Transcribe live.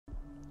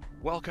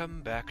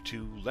Welcome back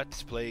to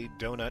Let's Play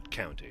Donut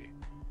County.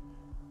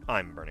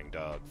 I'm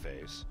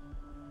BurningDogFace.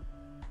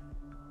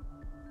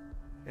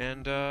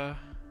 And,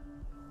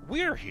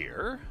 we're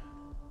here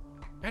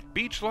at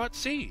Beach Lot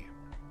C.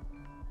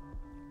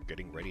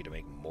 Getting ready to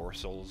make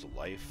Morsel's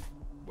life,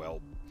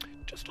 well,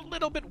 just a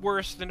little bit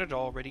worse than it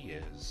already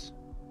is.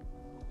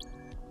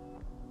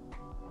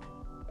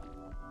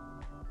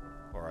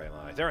 Where am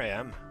I? There I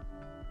am.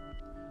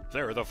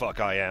 There the fuck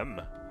I am.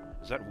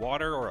 Is that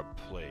water or a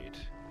plate?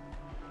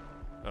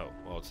 Oh,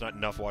 well, it's not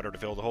enough water to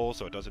fill the hole,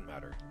 so it doesn't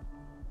matter.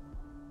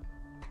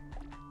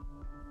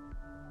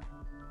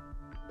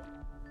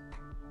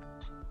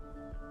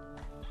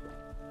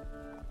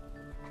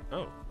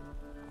 Oh.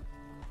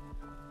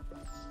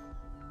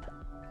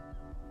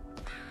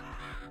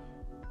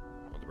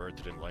 Well, the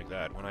birds didn't like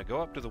that. When I go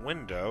up to the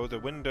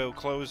window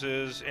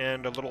closes,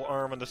 and a little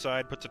arm on the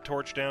side puts a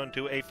torch down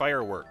to a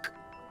firework.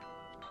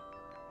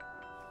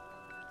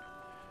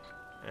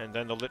 And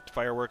then the lit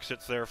firework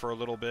sits there for a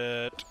little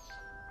bit.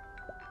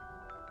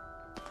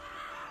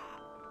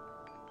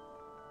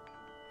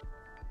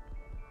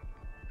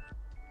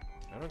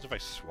 What happens if I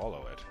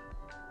swallow it?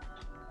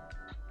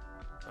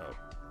 Oh.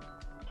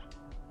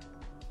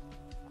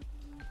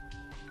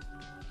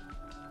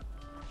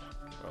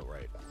 Oh,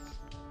 right.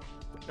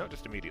 No, it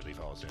just immediately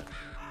falls in.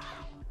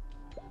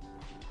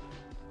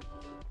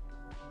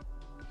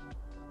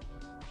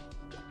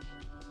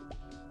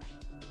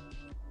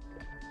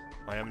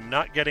 I am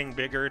not getting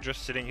bigger,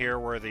 just sitting here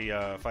where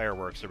the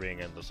fireworks are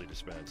being endlessly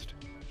dispensed.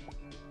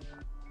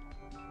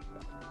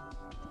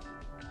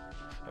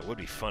 That would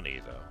be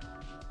funny, though.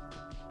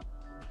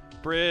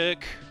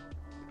 Brick!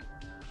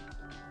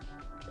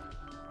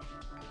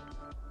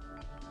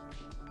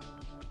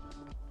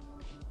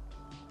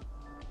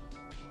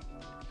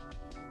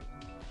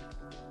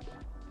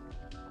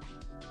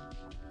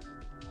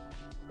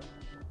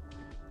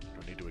 Do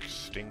I need to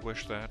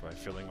extinguish that by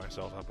filling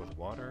myself up with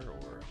water,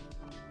 or...?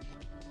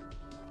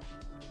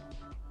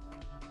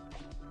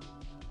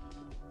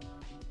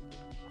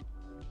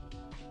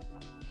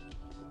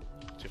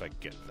 See if I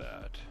get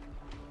that.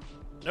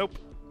 Nope!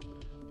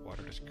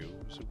 Water just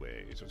goes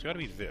away. So it's gotta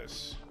be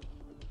this.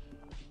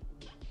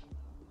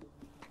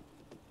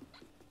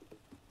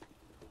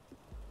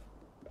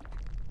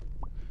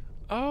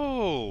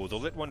 Oh! The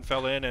lit one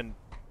fell in and...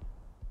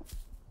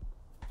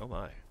 Oh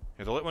my.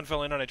 Yeah, the lit one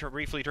fell in and I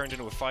briefly turned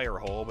into a fire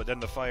hole, but then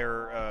the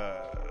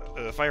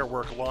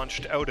firework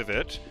launched out of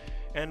it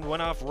and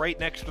went off right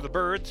next to the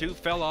birds who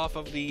fell off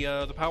of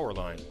the power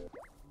line.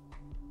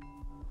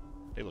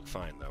 They look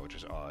fine though, which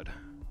is odd.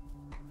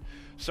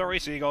 Sorry,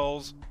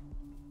 seagulls!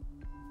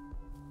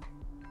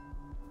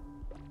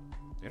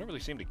 They don't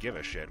really seem to give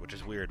a shit, which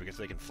is weird because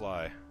they can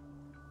fly.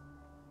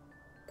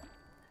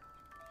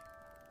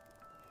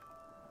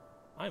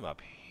 I'm up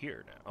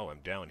here now. Oh, I'm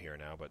down here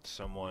now, but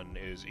someone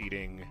is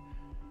eating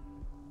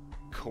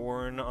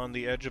corn on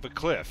the edge of a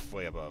cliff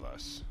way above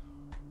us.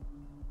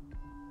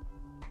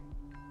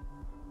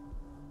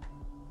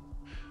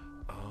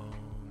 Oh,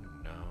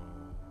 no.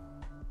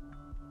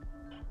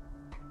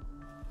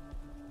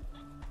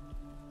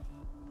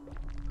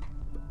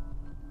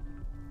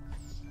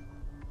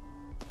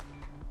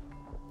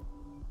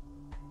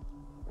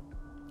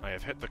 I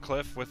have hit the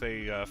cliff with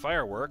a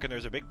firework, and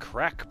there's a big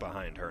crack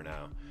behind her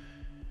now.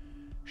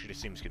 She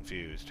just seems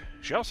confused.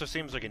 She also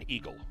seems like an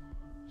eagle.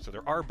 So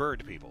there are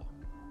bird people.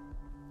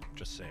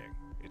 Just saying.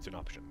 It's an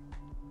option.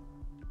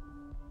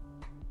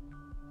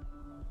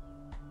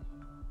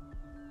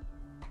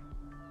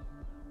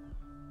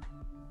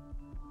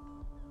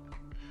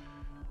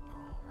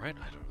 Alright,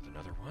 I don't know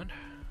another one.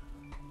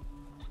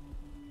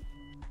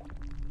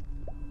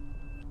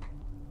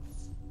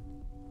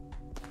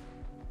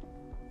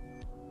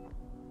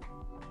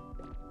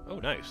 Oh,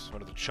 nice.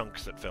 One of the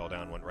chunks that fell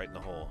down went right in the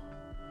hole.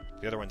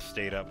 The other one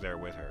stayed up there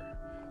with her,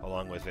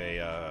 along with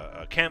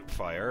a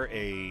campfire, what do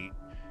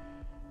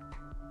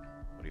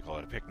you call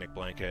it, a picnic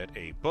blanket,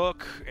 a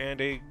book,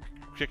 and a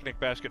picnic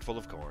basket full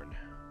of corn.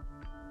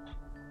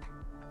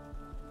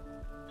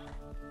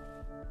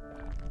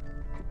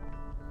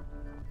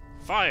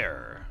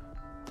 Fire!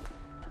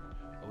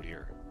 Oh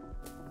dear.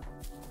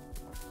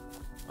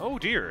 Oh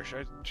dear,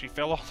 she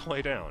fell all the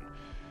way down.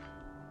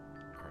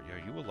 Are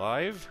you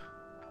alive?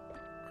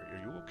 Are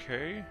you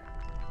okay?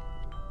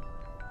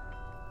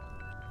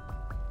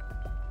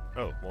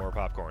 Oh, more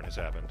popcorn has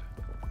happened.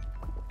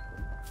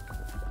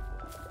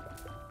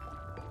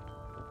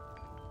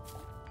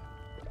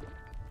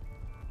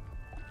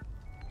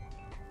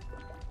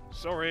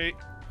 Sorry!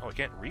 Oh, I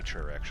can't reach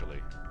her, actually.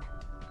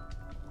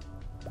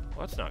 Well,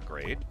 that's not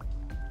great.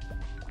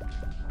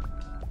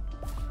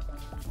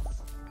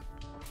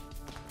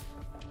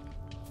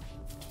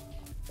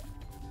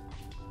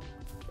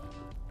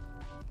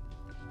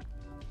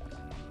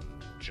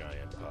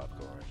 Giant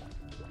popcorn.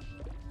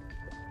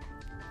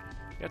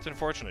 That's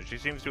unfortunate. She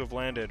seems to have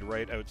landed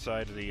right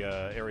outside the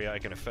area I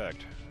can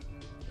affect.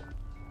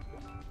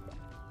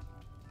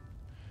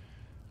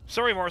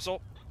 Sorry,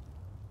 Morsel.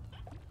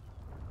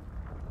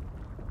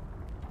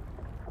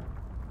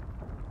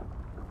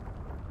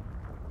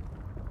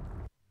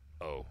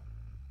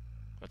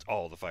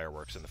 all the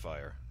fireworks in the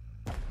fire.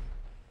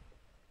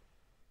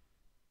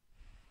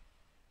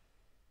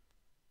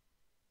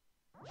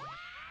 Well,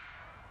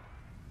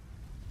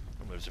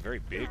 it was a very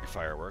big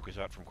firework. We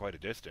saw it from quite a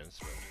distance.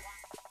 But...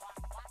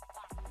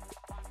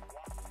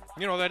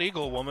 you know, that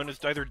eagle woman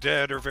is either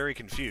dead or very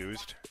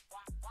confused.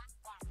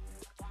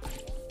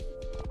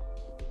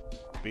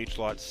 Beach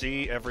lot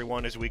C,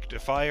 everyone is weak to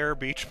fire.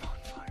 Beach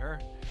bonfire.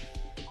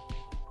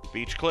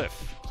 Beach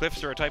cliff.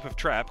 Cliffs are a type of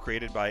trap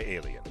created by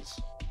aliens.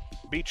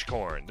 Beach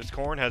corn. This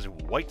corn has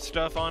white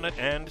stuff on it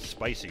and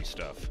spicy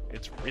stuff.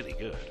 It's really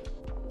good.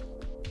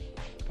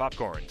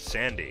 Popcorn.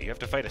 Sandy. You have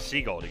to fight a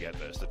seagull to get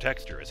this. The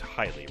texture is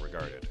highly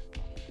regarded.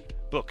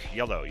 Book.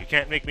 Yellow. You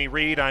can't make me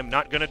read. I'm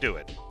not gonna do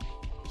it.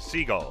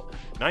 Seagull.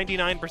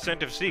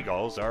 99% of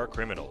seagulls are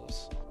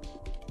criminals.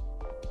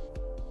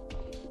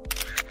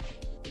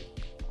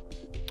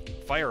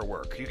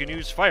 Firework. You can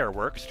use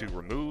fireworks to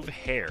remove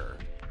hair.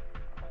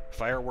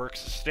 Fireworks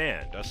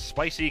stand. A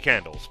spicy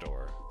candle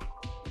store.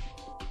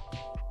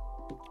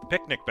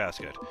 Picnic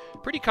basket.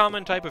 Pretty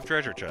common type of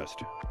treasure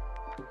chest.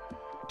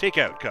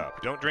 Takeout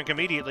cup. Don't drink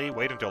immediately.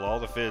 Wait until all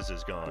the fizz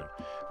is gone.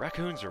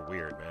 Raccoons are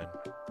weird, man.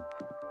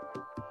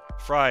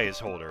 Fries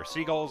holder.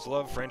 Seagulls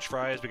love French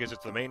fries because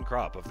it's the main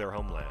crop of their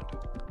homeland.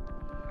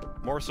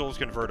 Morsel's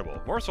convertible.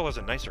 Morsel has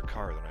a nicer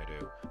car than I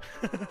do.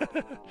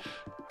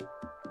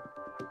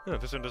 Oh,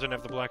 this one doesn't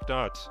have the black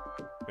dots.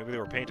 Maybe they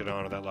were painted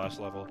on at that last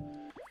level.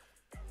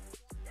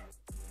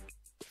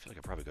 I feel like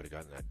I probably could have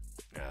gotten that.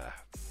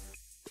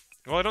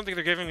 Well, I don't think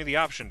they're giving me the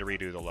option to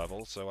redo the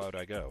level, so out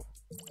I go.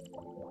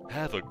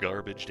 Have a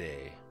garbage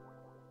day.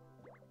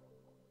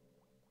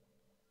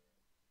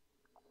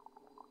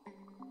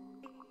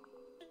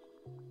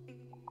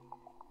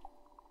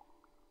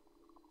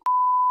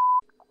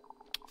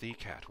 The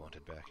cat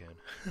wanted back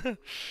in.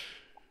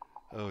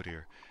 Oh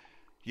dear.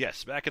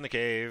 Yes, back in the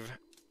cave.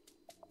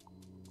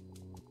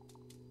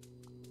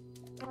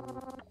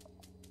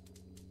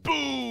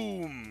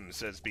 Boom,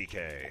 says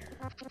BK.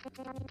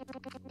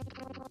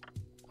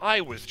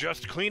 I was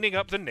just cleaning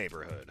up the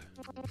neighborhood.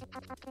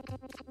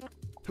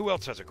 Who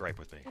else has a gripe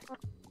with me?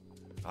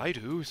 I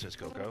do, says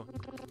Coco.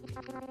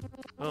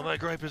 Well, my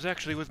gripe is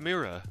actually with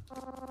Mira.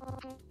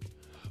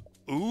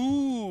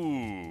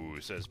 Ooh,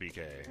 says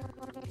BK.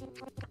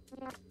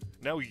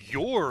 Now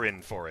you're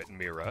in for it,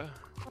 Mira.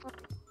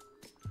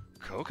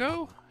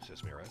 Coco?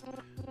 Says Mira.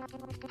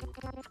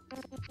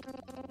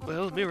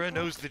 Well, Mira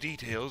knows the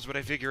details, but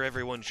I figure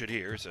everyone should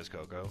hear, says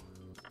Coco.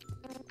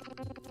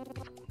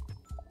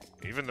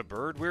 Even the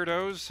bird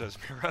weirdos, says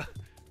Mira.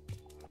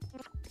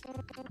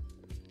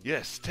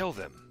 Yes, tell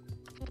them.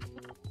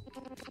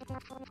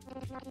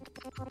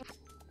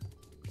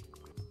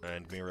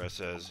 And Mira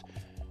says,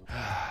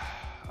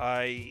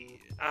 I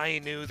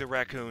knew the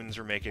raccoons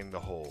were making the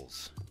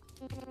holes.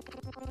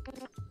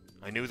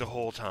 I knew the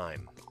whole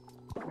time.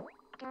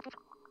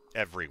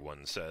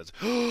 Everyone says.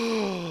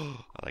 I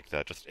like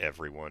that, just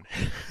everyone.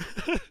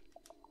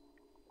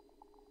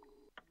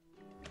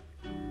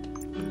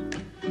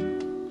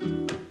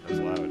 That's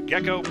loud.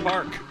 Gecko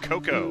Park,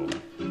 Coco.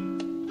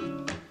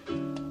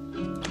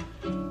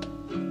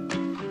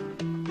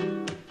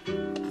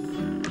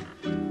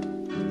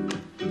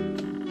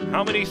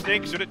 How many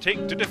snakes would it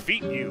take to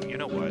defeat you? You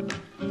know what?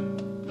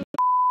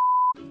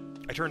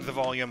 I turned the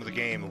volume of the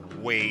game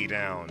way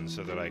down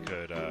so that I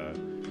could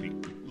be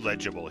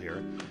legible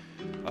here.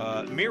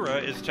 Mira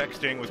is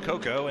texting with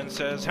Coco and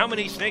says, how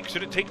many snakes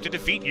would it take to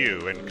defeat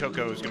you? And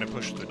Coco's gonna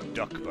push the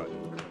duck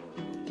button.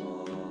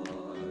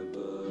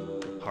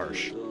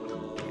 Harsh.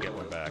 Didn't get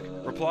one back.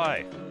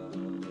 Reply.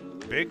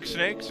 Big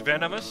snakes?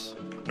 Venomous?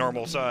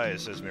 Normal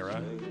size, says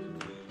Mira.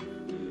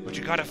 But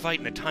you gotta fight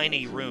in a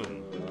tiny room.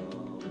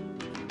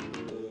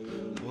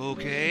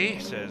 Okay,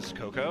 says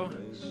Coco.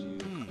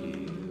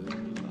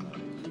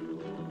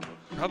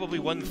 Probably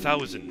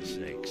 1,000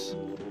 snakes.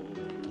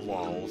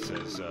 Lol,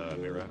 says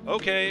Mira.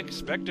 Okay,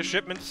 expect a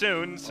shipment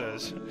soon,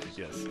 says...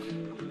 Yes.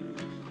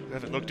 I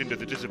haven't looked into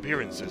the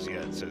disappearances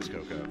yet, says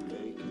Coco.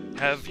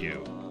 Have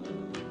you?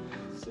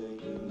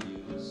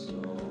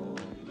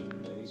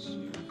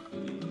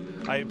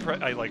 I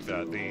like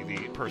that.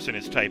 The person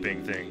is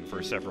typing thing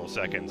for several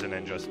seconds and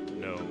then just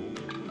no.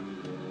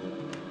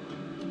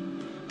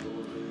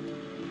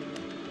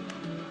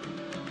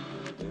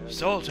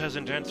 Salt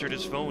hasn't answered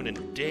his phone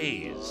in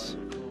days.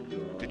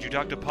 Did you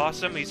talk to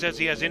Possum? He says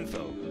he has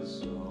info.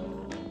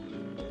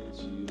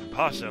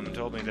 Possum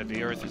told me that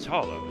the Earth is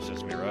hollow,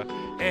 says Mira,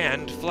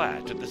 and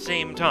flat at the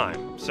same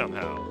time,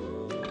 somehow.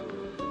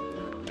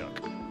 Duck.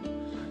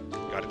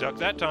 Got a duck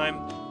that time.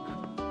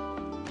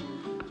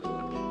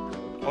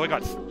 Oh, I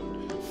got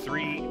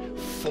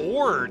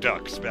 4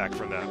 ducks back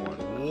from that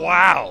one.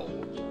 Wow!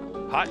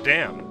 Hot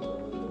damn.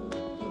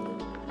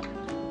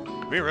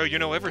 Mira, you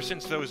know, ever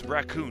since those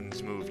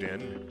raccoons moved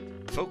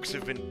in, folks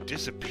have been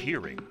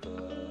disappearing.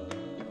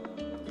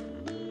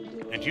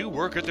 And you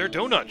work at their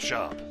donut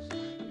shop.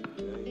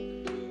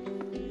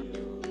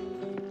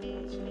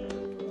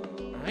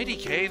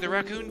 IDK, the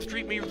raccoons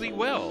treat me really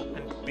well,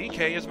 and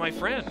BK is my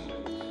friend.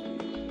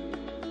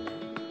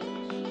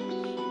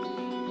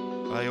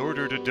 I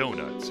ordered a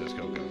donut, says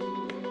Coco.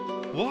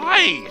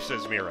 Why?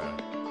 Says Mira.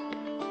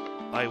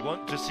 I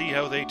want to see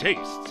how they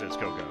taste, says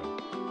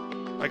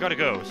Coco. I gotta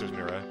go, says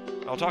Mira.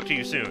 I'll talk to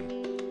you soon.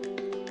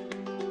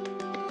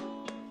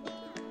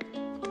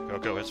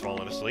 Coco has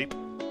fallen asleep.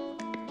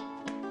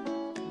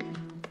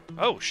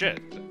 Oh, shit.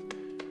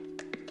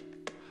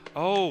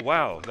 Oh,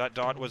 wow, that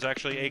dot was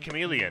actually a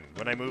chameleon.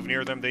 When I move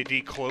near them, they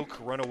decloak,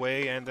 run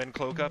away, and then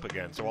cloak up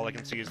again, so all I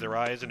can see is their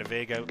eyes and a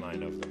vague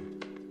outline of them.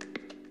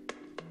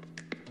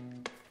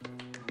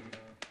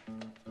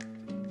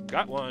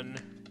 Got one.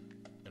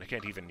 And I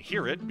can't even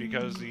hear it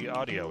because the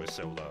audio is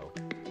so low.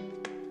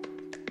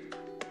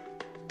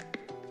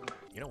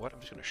 You know what? I'm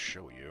just going to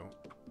show you.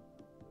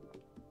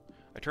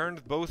 I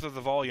turned both of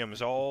the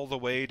volumes all the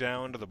way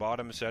down to the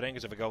bottom setting,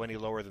 because if I go any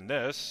lower than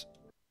this,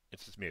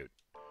 it's just mute.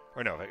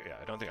 Or no,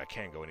 I don't think I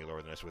can go any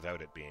lower than this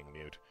without it being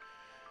mute.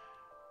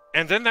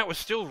 And then that was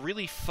still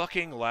really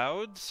fucking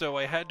loud, so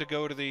I had to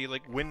go to the,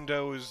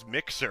 Windows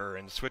mixer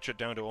and switch it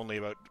down to only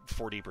about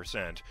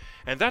 40%.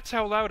 And that's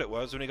how loud it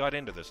was when we got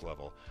into this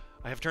level.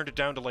 I have turned it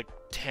down to,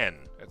 10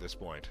 at this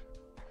point.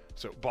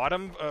 So,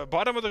 bottom of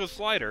the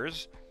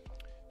sliders,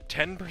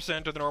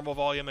 10% of the normal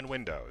volume in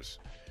Windows.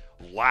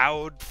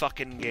 Loud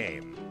fucking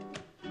game.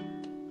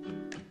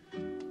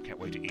 Can't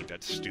wait to eat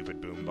that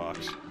stupid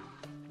boombox.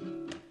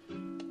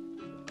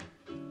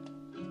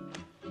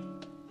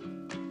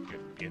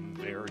 In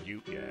there,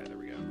 yeah, there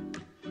we go.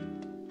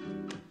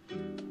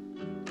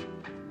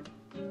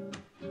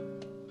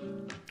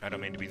 I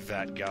don't mean to be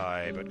that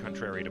guy, but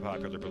contrary to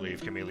popular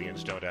belief,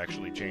 chameleons don't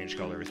actually change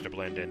colors to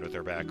blend in with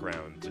their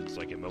backgrounds. It's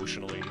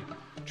emotionally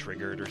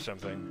triggered or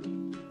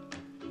something.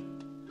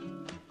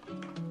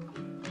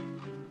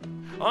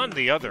 On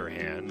the other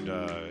hand,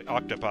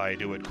 octopi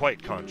do it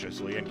quite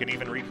consciously and can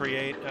even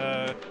recreate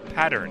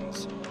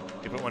patterns.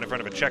 You put one in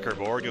front of a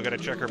checkerboard, you'll get a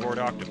checkerboard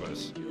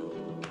octopus.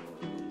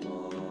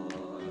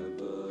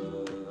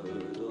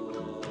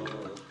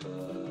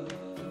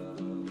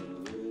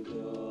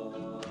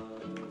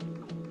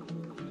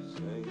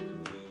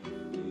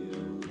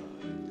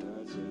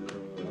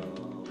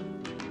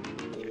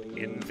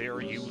 In there,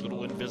 you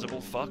little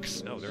invisible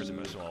fucks. Oh, there's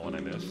a small one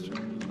I missed.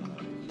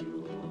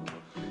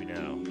 Maybe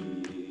now.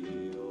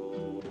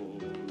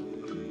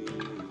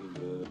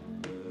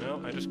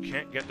 No, I just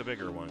can't get the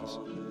bigger ones.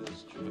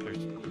 But there's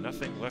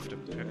nothing left to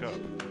pick up.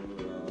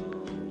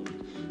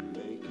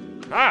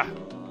 Ah! I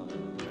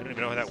didn't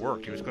even know how that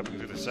worked. He was clipping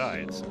through the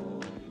sides.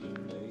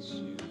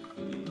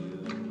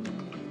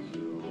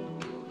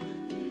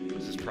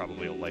 This is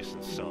probably a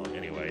licensed song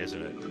anyway,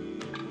 isn't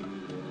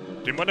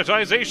it?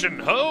 Demonetization!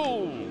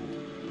 Ho!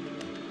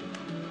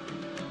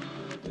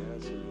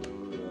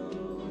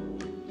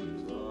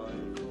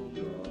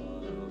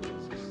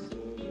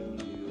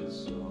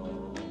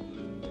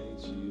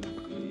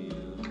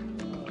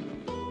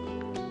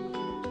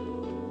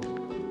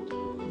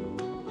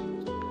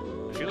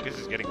 I feel like this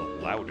is getting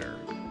louder.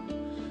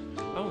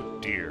 Oh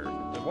dear.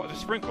 The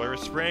sprinkler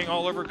is spraying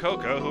all over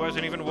Coco, who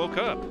hasn't even woke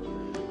up.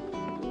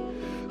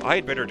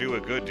 I'd better do a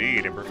good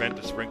deed and prevent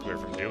the sprinkler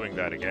from doing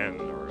that again,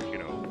 or,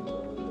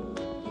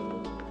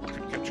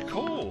 could get you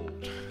cold.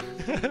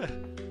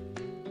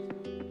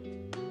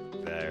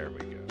 There we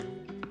go.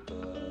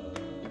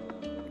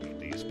 Eat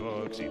these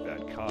books, eat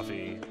that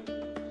coffee.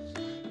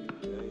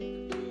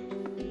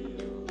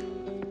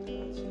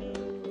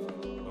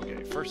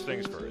 Okay, first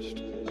things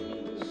first.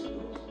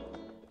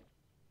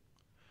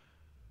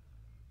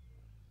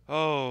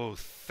 Oh,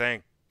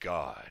 thank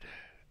God.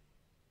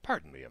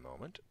 Pardon me a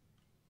moment.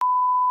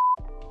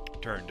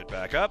 Turned it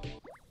back up.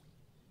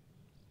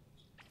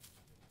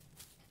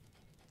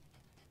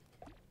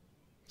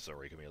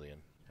 Sorry, chameleon.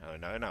 Oh,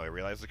 now I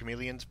realize the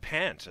chameleon's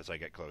pants as I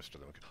get close to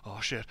them.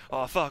 Oh, shit.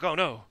 Oh, fuck. Oh,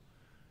 no.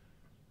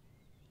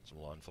 Some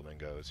lawn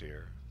flamingos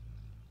here.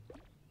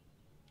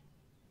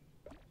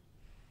 I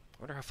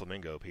wonder how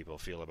flamingo people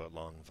feel about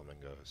lawn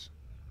flamingos.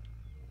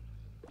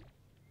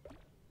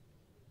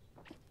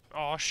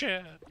 Oh,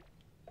 shit.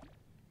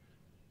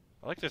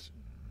 I like this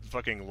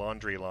fucking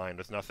laundry line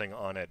with nothing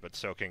on it but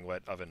soaking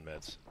wet oven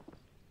mitts.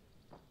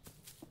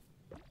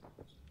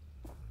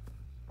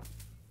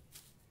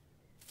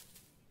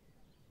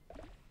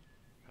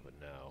 How about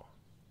now?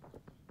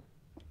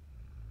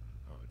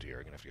 Oh dear,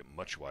 I'm gonna have to get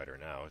much wider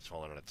now. It's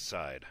falling on its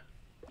side.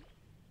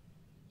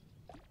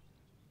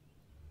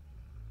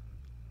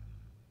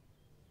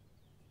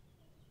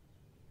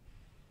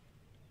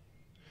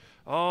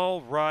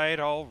 Alright,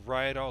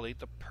 I'll eat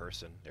the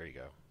person. There you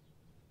go.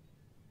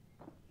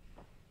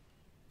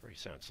 Very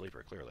sound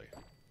sleeper, clearly.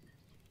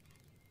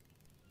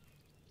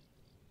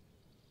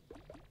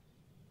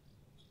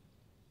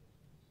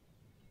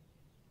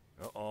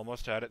 Oh,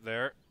 almost had it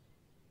there.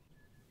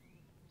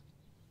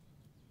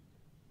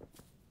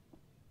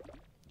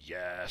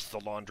 Yes, the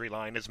laundry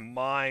line is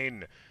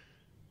mine!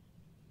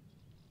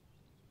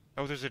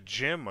 Oh, there's a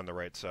gym on the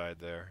right side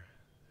there.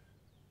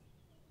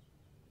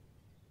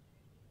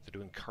 They're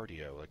doing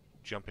cardio, like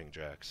jumping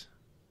jacks.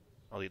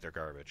 I'll eat their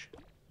garbage.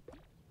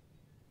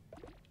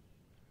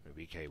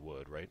 BK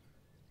would, right?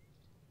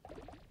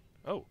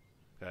 Oh,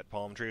 That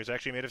palm tree was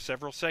actually made of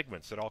several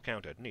segments that all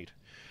counted. Neat.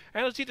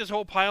 And let's see this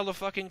whole pile of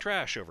fucking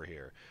trash over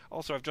here.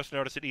 Also, I've just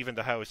noticed that even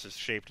the house is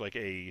shaped like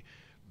a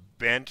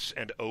bent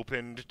and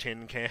opened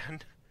tin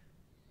can.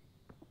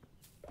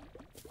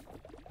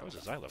 That was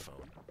a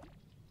xylophone.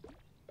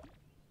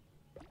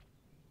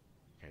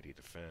 Can't eat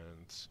the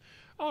fence.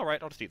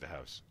 Alright, I'll just eat the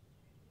house.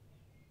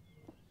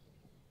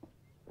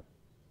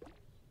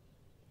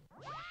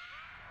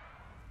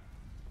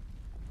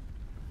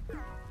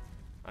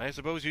 I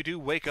suppose you do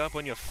wake up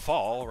when you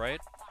fall, right?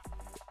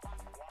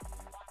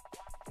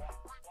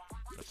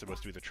 That's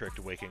supposed to be the trick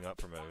to waking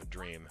up from a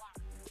dream.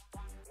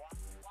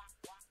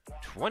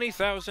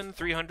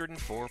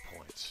 20,304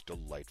 points.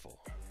 Delightful.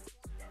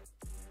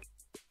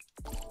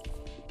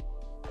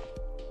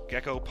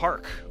 Gecko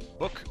Park.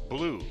 Book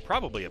blue.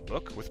 Probably a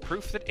book with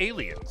proof that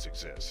aliens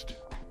exist.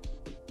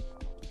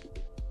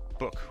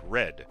 Book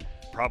red.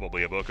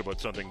 Probably a book about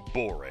something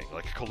boring,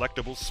 like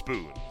collectible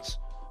spoons.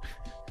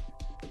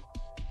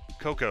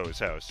 Coco's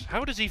house.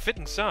 How does he fit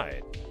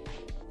inside?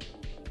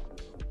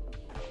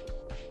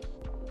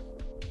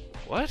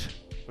 What?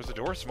 Was the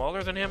door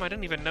smaller than him? I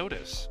didn't even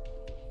notice.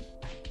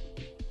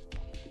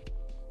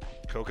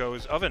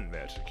 Coco's oven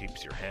mitt.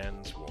 Keeps your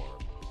hands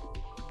warm.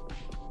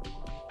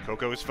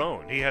 Coco's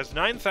phone. He has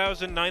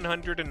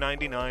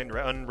 9,999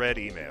 unread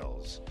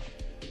emails.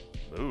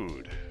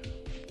 Mood.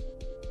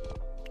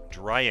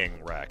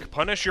 Drying rack.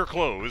 Punish your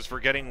clothes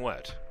for getting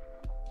wet.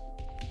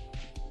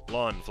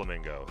 Lawn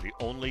flamingo. The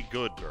only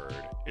good bird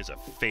is a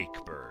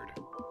fake bird.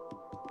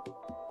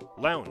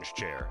 Lounge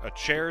chair. A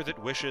chair that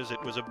wishes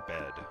it was a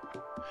bed.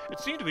 It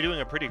seemed to be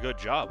doing a pretty good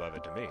job of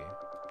it to me.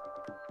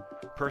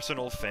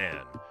 Personal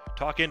fan.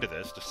 Talk into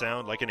this to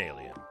sound like an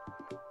alien.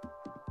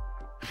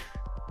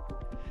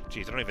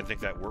 Jeez, I don't even think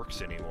that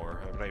works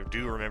anymore. But I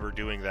do remember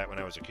doing that when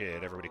I was a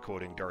kid. Everybody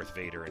quoting Darth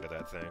Vader into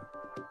that thing.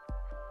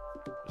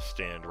 Just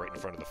stand right in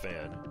front of the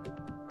fan.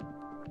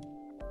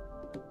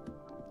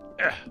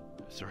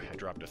 Sorry, I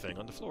dropped a thing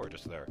on the floor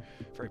just there.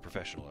 Very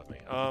professional of me.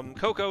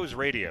 Coco's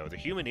radio. The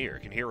human ear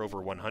can hear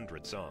over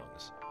 100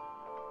 songs.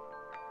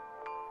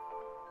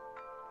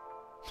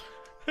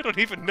 I don't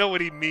even know what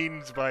he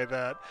means by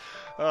that.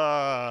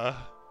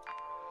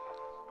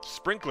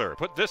 Sprinkler.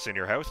 Put this in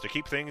your house to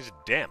keep things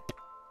damp.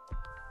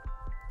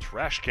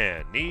 Trash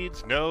can.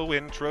 Needs no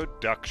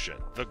introduction.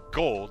 The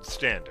gold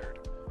standard.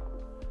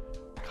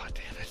 God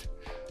damn it.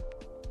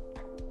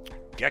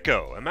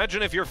 Gecko.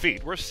 Imagine if your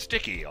feet were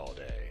sticky all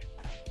day.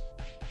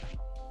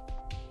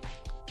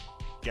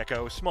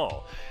 Gecko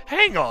small.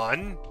 Hang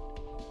on!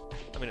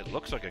 I mean, it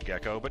looks like a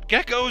gecko, but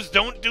geckos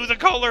don't do the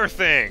color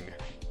thing!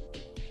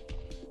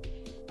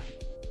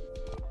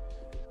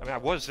 I mean, I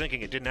was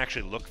thinking it didn't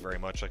actually look very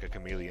much like a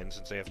chameleon,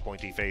 since they have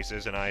pointy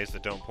faces and eyes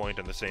that don't point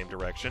in the same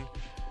direction.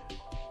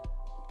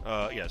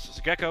 Yes, it's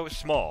a gecko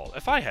small.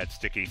 If I had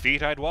sticky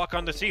feet, I'd walk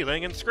on the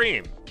ceiling and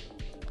scream.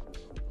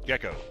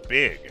 Gecko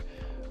big.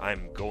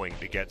 I'm going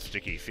to get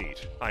sticky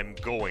feet. I'm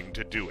going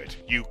to do it.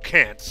 You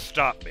can't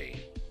stop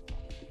me.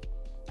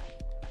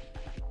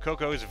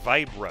 Coco's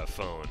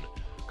vibraphone.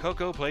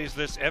 Coco plays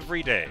this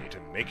every day to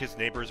make his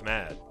neighbors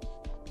mad.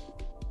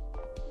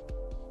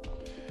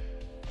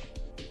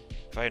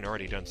 If I hadn't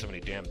already done so many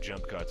damn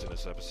jump cuts in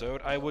this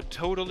episode, I would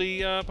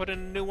totally put in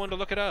a new one to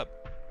look it up.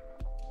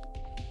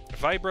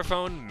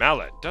 Vibraphone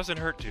mallet. Doesn't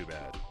hurt too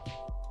bad.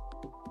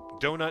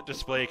 Donut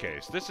display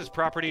case. This is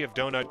property of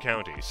Donut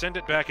County. Send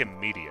it back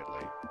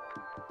immediately.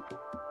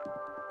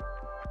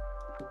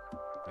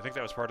 I think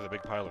that was part of the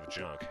big pile of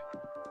junk.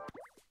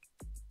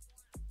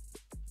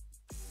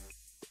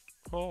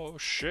 Oh,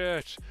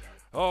 shit.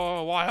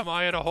 Oh, why am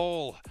I in a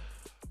hole?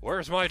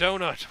 Where's my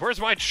donut? Where's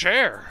my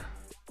chair?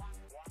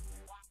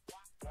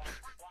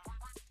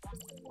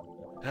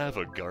 Have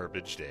a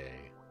garbage day.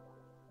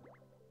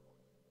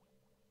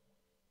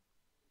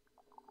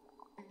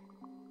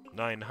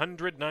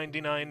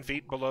 999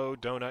 feet below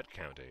Donut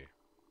County.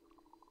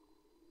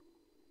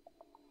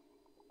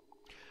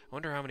 I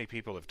wonder how many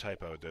people have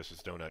typoed this as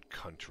Donut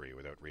Country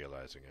without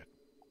realizing it.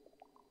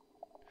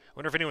 I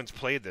wonder if anyone's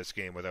played this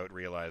game without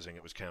realizing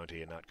it was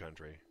county and not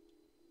country.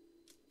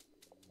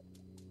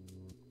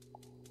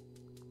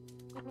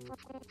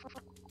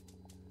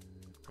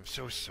 I'm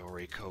so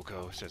sorry,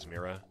 Coco, says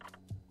Mira.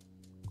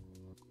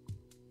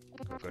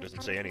 Coco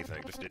doesn't say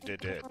anything, just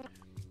did.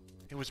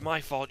 It was my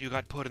fault you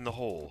got put in the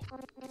hole.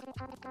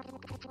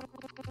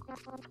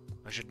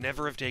 I should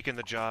never have taken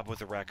the job with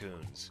the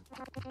raccoons.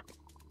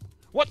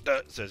 What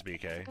the? Says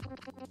BK.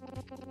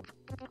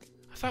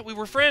 I thought we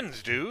were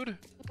friends, dude.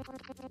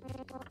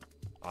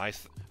 I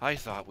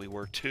thought we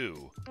were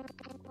too.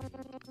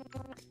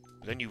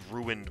 Then you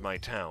ruined my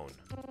town.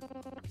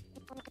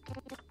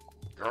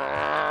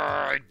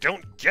 I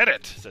don't get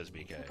it, says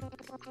BK.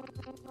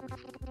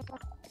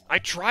 I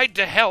tried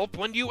to help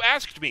when you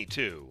asked me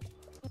to.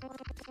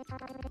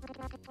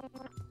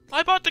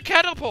 I bought the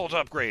catapult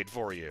upgrade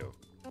for you.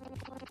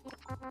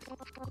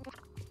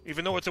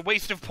 Even though it's a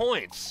waste of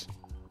points.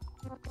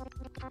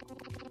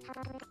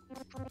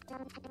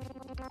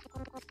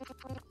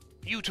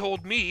 You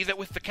told me that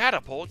with the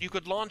catapult you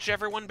could launch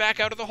everyone back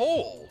out of the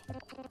hole.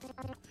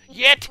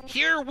 Yet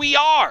here we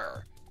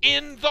are,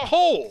 in the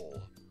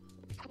hole!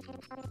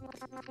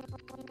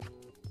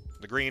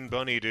 The green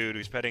bunny dude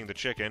who's petting the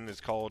chicken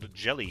is called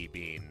Jelly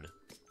Bean.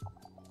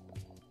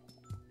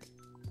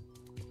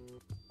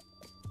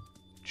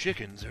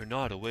 Chickens are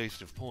not a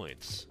waste of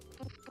points.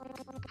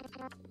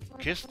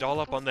 Kiss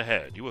Dollop on the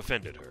head. You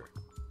offended her.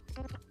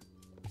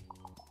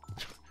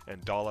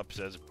 And Dollop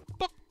says,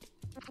 "Buck."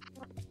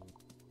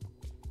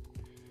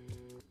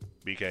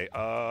 BK,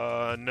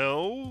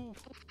 no.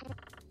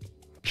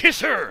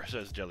 Kiss her,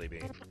 says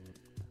Jellybean.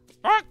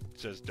 What?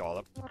 Says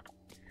Dollop.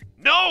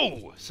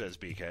 No, says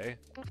BK.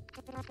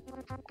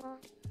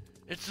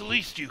 It's the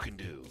least you can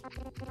do,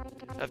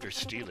 after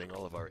stealing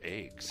all of our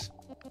eggs.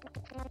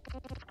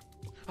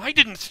 I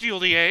didn't steal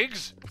the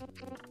eggs.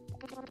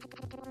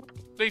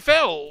 They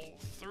fell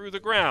through the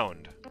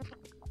ground.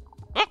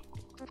 Oh!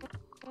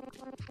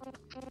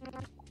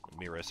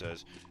 Mira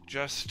says,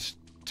 just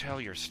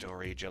tell your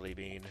story,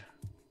 Jellybean.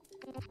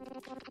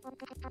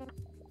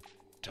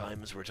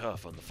 Times were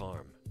tough on the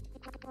farm.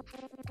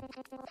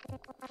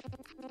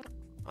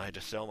 I had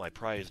to sell my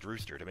prized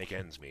rooster to make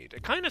ends meet.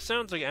 It kind of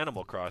sounds like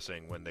Animal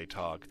Crossing when they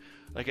talk.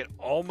 Like, it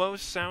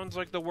almost sounds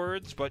like the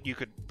words, but you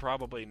could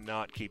probably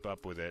not keep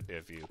up with it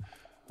if you...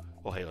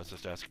 Well, hey, let's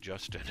just ask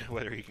Justin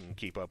whether he can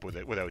keep up with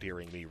it without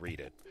hearing me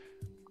read it.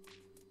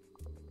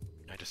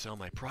 I had to sell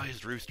my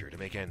prized rooster to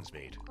make ends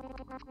meet.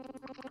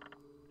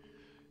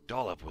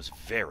 Dollop was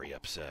very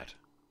upset.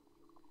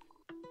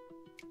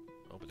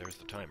 Oh, but there's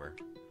the timer.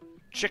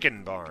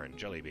 Chicken barn,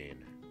 Jellybean.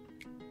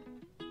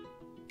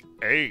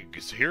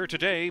 Eggs here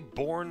today,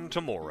 born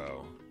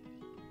tomorrow.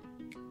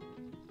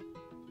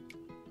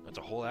 That's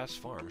a whole-ass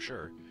farm,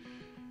 sure.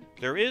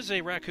 There is a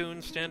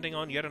raccoon standing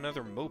on yet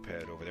another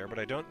moped over there, but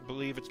I don't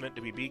believe it's meant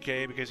to be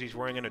BK because he's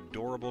wearing an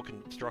adorable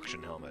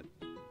construction helmet.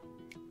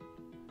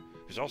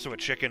 There's also a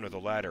chicken with a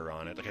ladder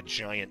on it, like a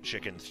giant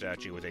chicken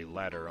statue with a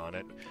ladder on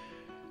it.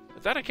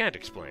 But that I can't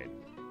explain.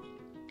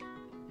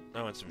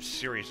 Oh, and some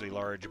seriously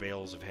large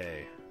bales of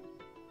hay.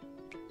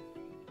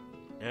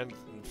 And,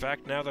 in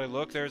fact, now that I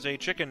look, there's a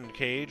chicken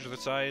cage the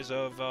size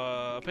of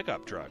a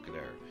pickup truck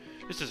there.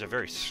 This is a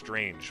very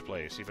strange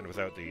place, even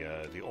without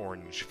the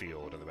orange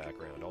field in the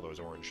background, all those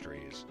orange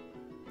trees.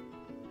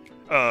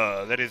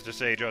 That is to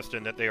say,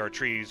 Justin, that they are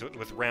trees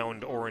with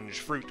round orange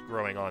fruit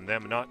growing on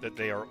them, not that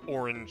they are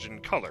orange in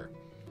color.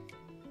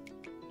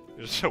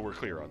 Just so we're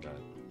clear on that.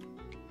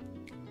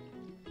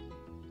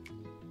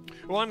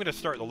 Well, I'm going to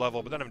start the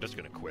level, but then I'm just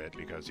going to quit,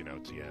 because, you know,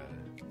 it's the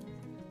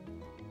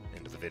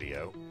end of the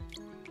video.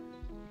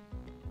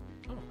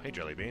 Oh, hey,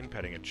 Jellybean,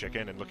 petting a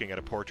chicken and looking at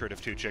a portrait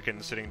of two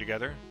chickens sitting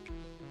together.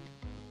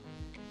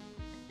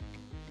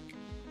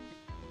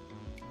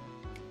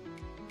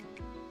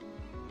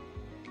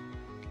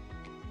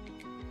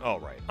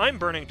 Alright, I'm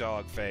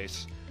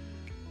BurningDogFace,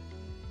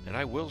 and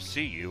I will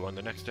see you on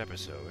the next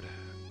episode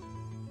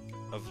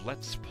of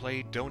Let's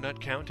Play Donut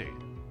County.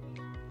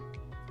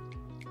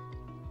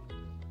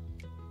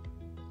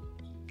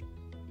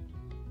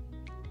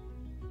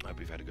 I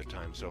hope you've had a good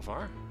time so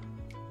far.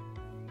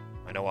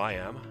 I know I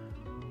am.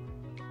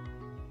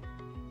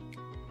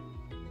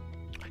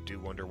 I do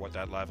wonder what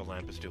that lava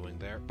lamp is doing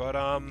there, but,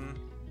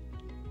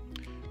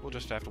 we'll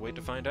just have to wait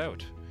to find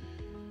out.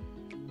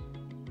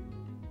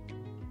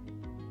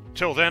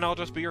 Till then, I'll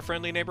just be your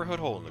friendly neighborhood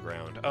hole in the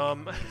ground.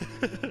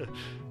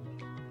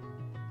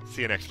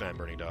 See you next time,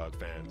 Burning Dog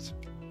fans.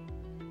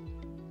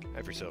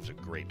 Have yourselves a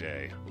great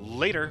day.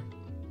 Later!